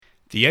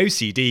The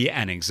OCD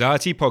and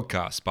Anxiety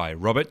Podcast by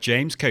Robert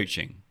James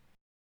Coaching.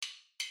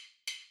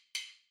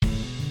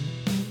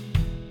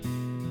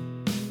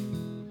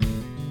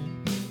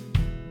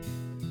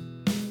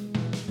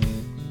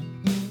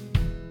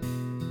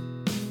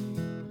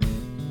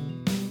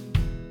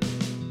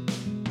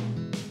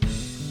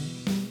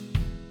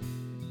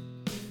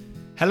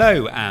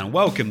 Hello and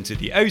welcome to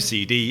the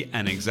OCD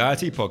and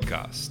Anxiety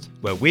Podcast,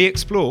 where we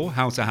explore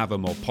how to have a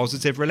more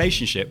positive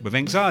relationship with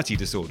anxiety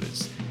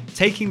disorders,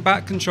 taking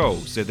back control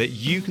so that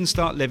you can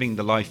start living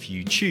the life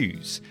you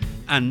choose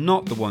and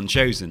not the one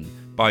chosen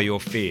by your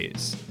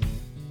fears.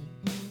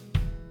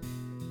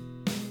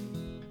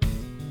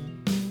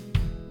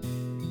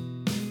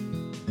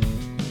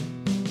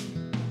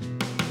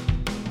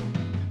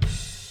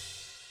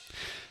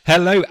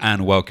 Hello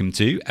and welcome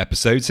to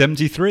episode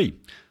 73.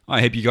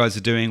 I hope you guys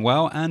are doing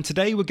well, and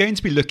today we're going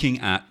to be looking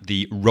at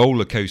the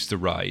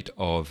rollercoaster ride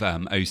of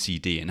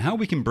OCD and how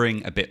we can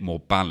bring a bit more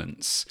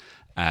balance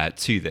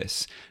to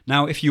this.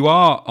 Now, if you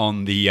are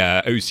on the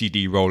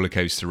OCD roller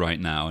coaster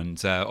right now,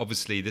 and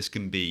obviously this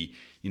can be,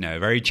 a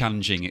very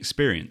challenging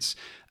experience,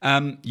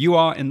 you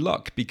are in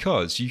luck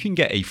because you can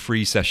get a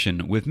free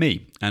session with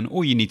me. And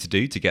all you need to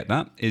do to get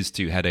that is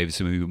to head over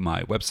to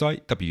my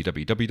website,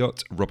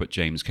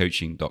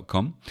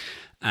 www.robertjamescoaching.com.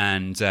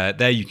 And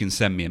there you can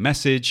send me a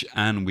message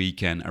and we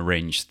can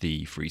arrange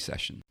the free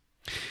session.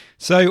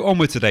 So on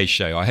with today's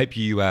show. I hope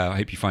you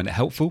find it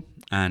helpful.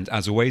 And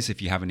as always,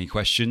 if you have any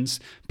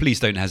questions, please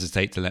don't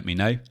hesitate to let me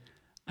know.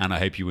 And I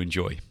hope you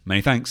enjoy.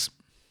 Many thanks.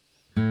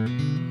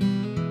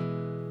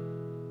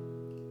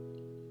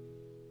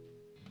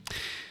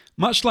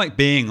 Much like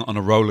being on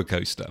a roller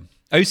coaster,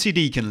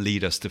 OCD can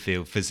lead us to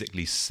feel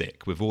physically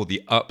sick with all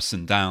the ups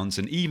and downs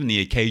and even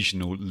the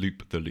occasional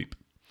loop-the-loop.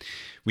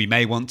 We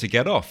may want to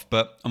get off,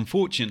 but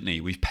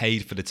unfortunately we've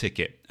paid for the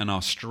ticket and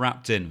are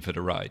strapped in for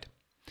the ride.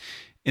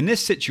 In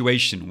this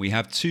situation, we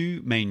have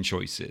two main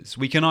choices.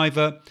 We can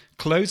either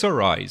close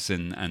our eyes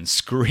and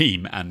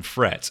scream and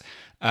fret,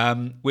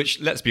 which,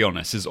 let's be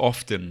honest, is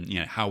often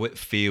how it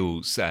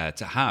feels to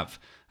have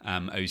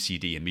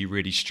OCD and be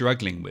really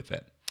struggling with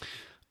it.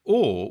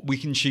 Or we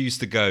can choose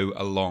to go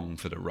along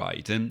for the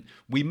ride. And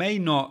we may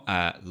not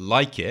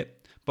like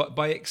it, but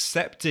by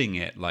accepting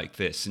it like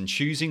this and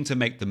choosing to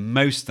make the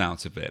most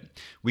out of it,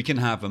 we can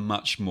have a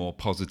much more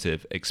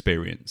positive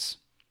experience.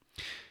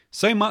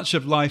 So much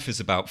of life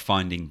is about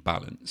finding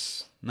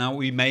balance. Now,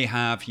 we may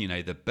have,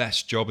 the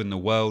best job in the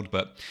world,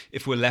 but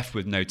if we're left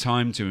with no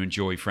time to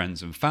enjoy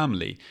friends and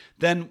family,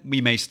 then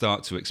we may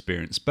start to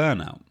experience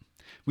burnout.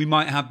 We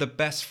might have the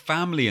best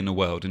family in the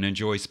world and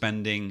enjoy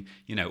spending,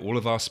 all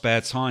of our spare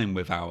time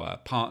with our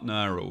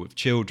partner or with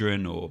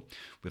children or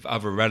with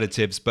other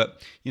relatives.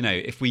 But,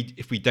 if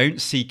we don't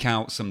seek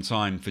out some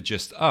time for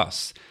just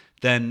us,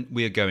 then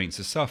we are going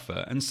to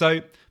suffer. And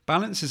so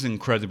balance is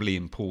incredibly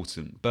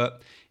important.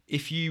 But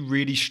if you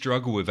really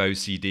struggle with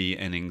OCD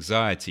and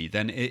anxiety,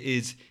 then it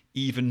is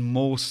even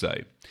more so.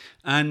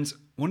 And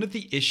one of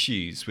the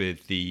issues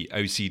with the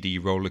OCD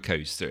roller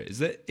coaster is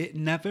that it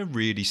never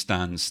really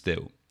stands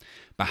still.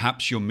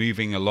 Perhaps you're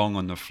moving along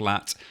on the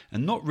flat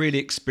and not really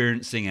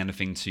experiencing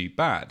anything too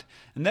bad.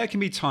 And there can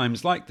be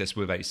times like this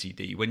with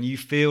OCD when you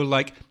feel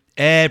like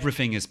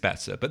everything is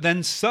better, but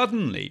then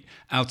suddenly,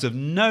 out of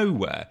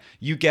nowhere,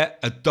 you get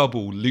a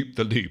double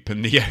loop-the-loop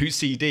and the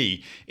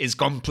OCD is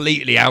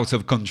completely out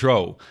of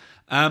control.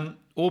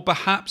 Or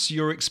perhaps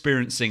you're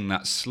experiencing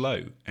that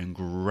slow and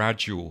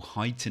gradual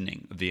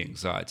heightening of the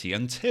anxiety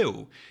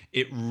until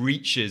it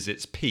reaches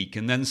its peak,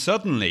 and then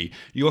suddenly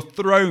you're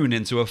thrown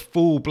into a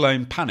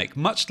full-blown panic,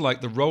 much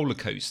like the roller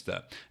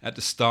coaster at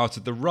the start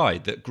of the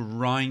ride that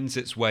grinds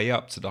its way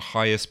up to the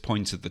highest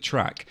point of the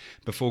track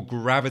before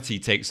gravity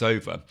takes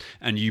over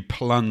and you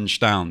plunge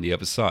down the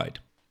other side.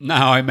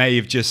 Now, I may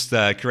have just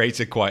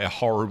created quite a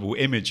horrible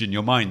image in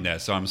your mind there,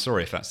 so I'm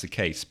sorry if that's the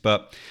case,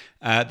 but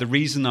the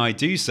reason I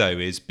do so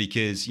is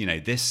because,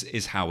 this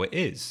is how it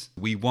is.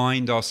 We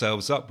wind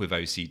ourselves up with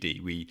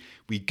OCD. We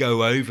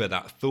go over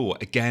that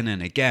thought again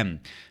and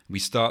again. We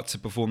start to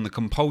perform the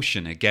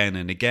compulsion again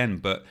and again,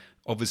 but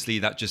obviously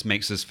that just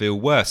makes us feel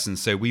worse. And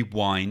so we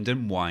wind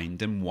and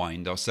wind and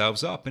wind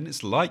ourselves up. And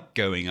it's like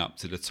going up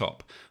to the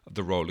top of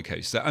the roller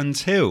coaster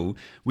until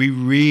we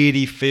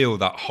really feel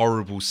that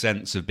horrible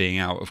sense of being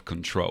out of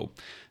control.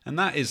 And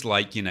that is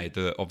like,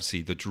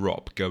 obviously the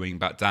drop going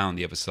back down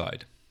the other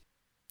side.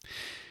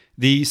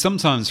 The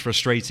sometimes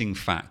frustrating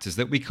fact is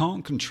that we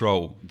can't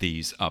control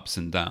these ups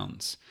and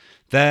downs.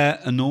 They're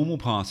a normal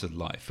part of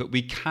life, but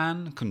we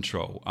can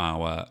control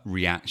our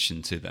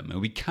reaction to them,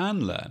 and we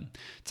can learn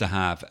to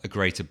have a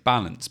greater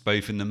balance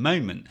both in the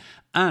moment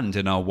and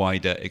in our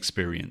wider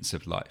experience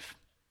of life.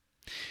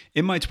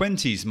 In my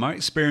 20s, my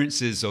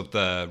experiences of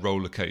the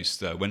roller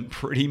coaster went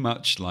pretty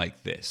much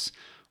like this.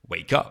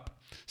 Wake up.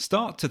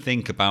 Start to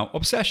think about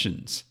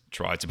obsessions.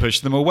 Try to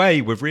push them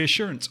away with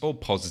reassurance or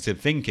positive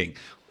thinking,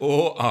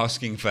 or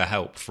asking for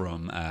help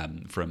from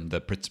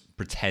the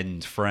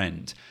pretend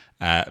friend.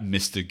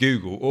 Mr.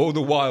 Google, all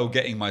the while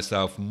getting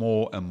myself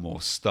more and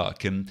more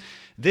stuck. And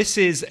this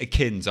is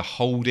akin to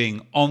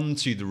holding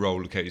onto the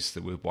roller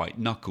coaster with white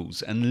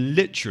knuckles and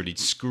literally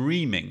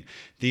screaming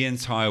the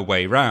entire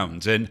way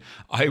round. And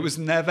I was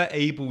never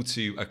able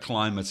to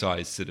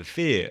acclimatize to the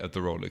fear of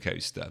the roller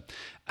coaster,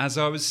 as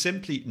I was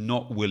simply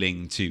not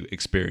willing to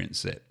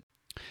experience it.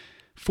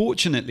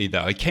 Fortunately,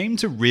 though, I came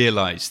to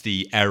realize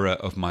the error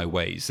of my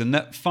ways, and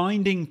that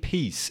finding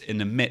peace in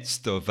the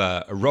midst of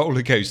a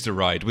roller coaster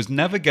ride was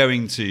never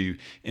going to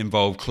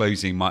involve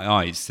closing my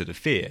eyes to the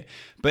fear,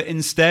 but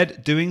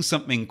instead doing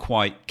something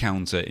quite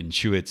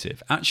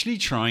counterintuitive, actually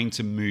trying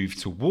to move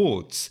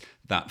towards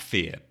that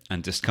fear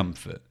and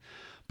discomfort.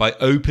 By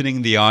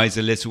opening the eyes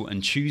a little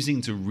and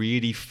choosing to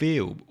really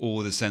feel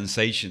all the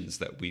sensations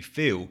that we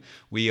feel,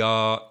 we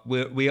are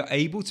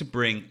able to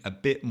bring a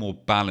bit more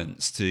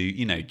balance to,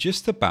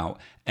 just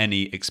about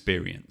any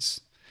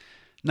experience.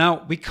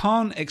 Now, we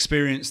can't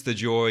experience the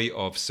joy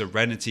of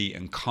serenity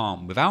and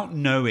calm without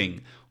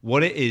knowing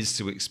what it is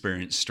to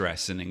experience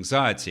stress and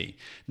anxiety.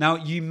 Now,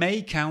 you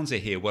may counter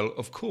here, well,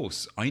 of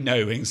course, I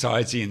know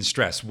anxiety and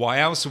stress. Why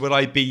else would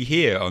I be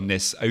here on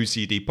this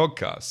OCD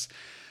podcast?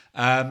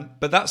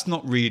 But that's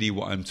not really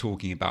what I'm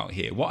talking about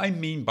here. What I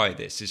mean by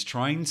this is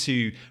trying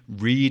to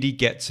really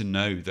get to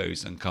know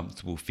those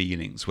uncomfortable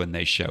feelings when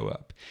they show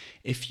up.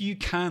 If you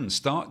can,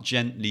 start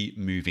gently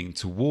moving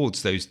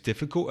towards those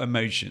difficult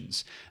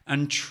emotions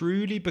and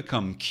truly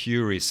become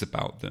curious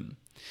about them.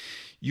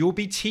 You'll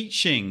be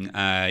teaching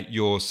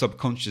your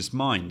subconscious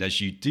mind as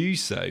you do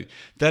so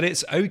that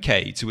it's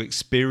okay to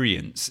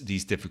experience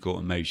these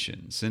difficult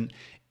emotions. And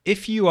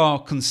if you are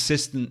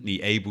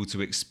consistently able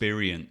to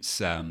experience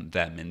them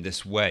in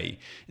this way,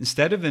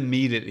 instead of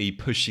immediately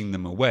pushing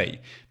them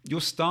away, you'll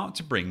start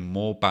to bring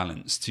more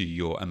balance to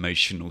your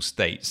emotional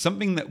state,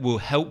 something that will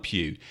help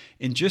you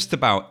in just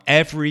about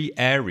every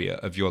area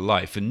of your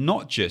life, and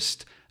not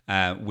just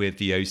with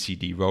the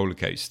OCD roller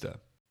coaster.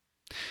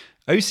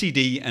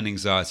 OCD and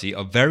anxiety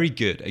are very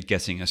good at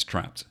getting us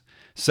trapped.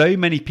 So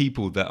many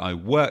people that I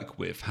work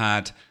with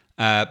had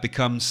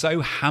become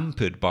so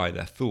hampered by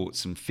their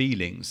thoughts and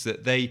feelings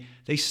that they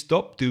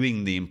stop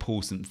doing the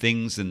important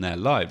things in their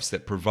lives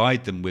that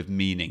provide them with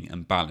meaning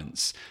and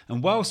balance.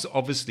 And whilst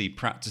obviously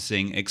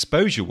practicing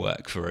exposure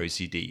work for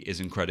OCD is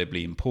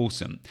incredibly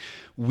important,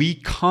 we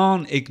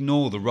can't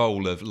ignore the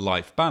role of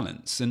life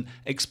balance. And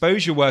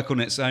exposure work on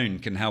its own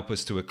can help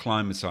us to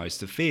acclimatize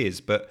to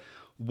fears, but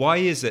why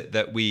is it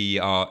that we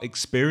are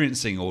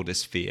experiencing all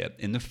this fear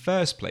in the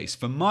first place?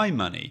 For my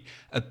money,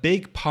 a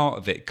big part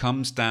of it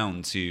comes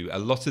down to a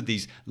lot of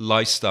these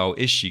lifestyle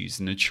issues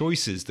and the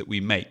choices that we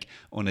make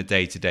on a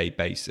day-to-day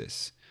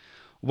basis.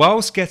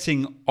 Whilst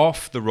getting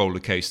off the roller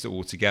coaster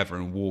altogether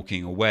and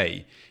walking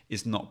away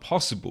is not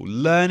possible,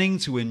 learning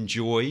to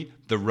enjoy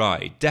the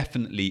ride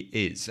definitely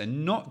is,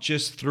 and not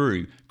just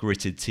through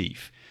gritted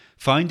teeth.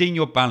 Finding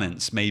your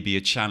balance may be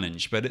a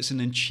challenge, but it's an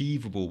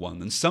achievable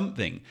one and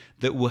something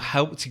that will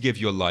help to give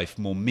your life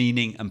more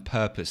meaning and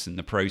purpose in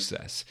the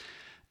process.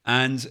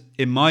 And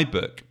in my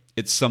book,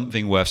 it's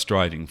something worth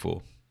striving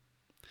for.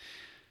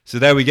 So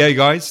there we go,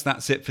 guys.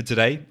 That's it for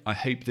today. I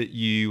hope that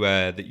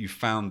you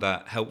found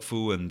that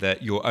helpful and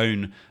that your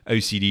own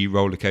OCD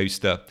roller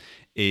coaster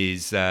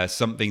is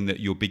something that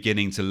you're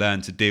beginning to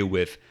learn to deal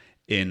with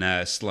in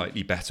a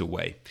slightly better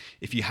way.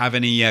 If you have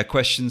any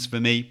questions for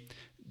me,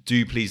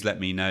 do please let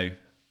me know,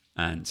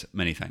 and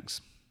many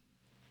thanks.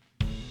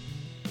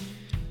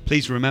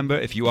 Please remember,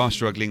 if you are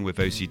struggling with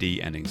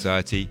OCD and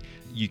anxiety,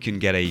 you can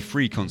get a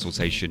free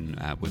consultation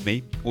with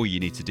me. All you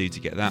need to do to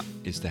get that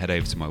is to head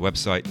over to my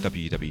website,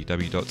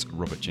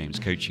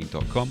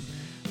 www.robertjamescoaching.com,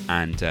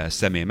 and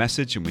send me a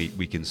message and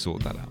we can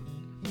sort that out.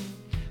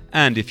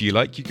 And if you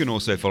like, you can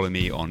also follow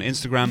me on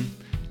Instagram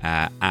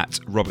at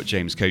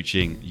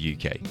robertjamescoaching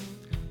UK.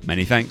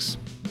 Many thanks.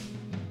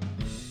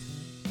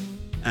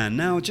 And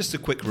now just a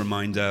quick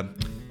reminder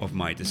of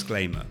my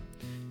disclaimer.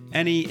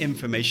 Any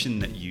information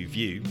that you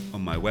view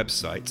on my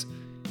website,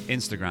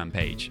 Instagram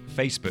page,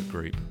 Facebook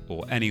group,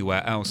 or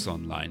anywhere else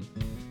online,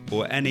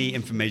 or any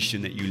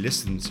information that you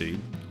listen to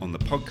on the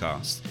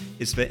podcast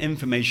is for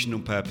informational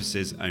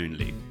purposes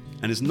only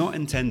and is not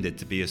intended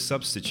to be a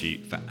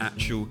substitute for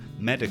actual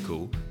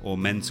medical or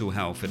mental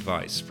health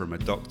advice from a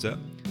doctor,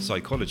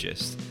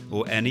 psychologist,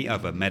 or any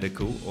other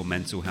medical or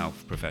mental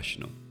health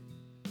professional.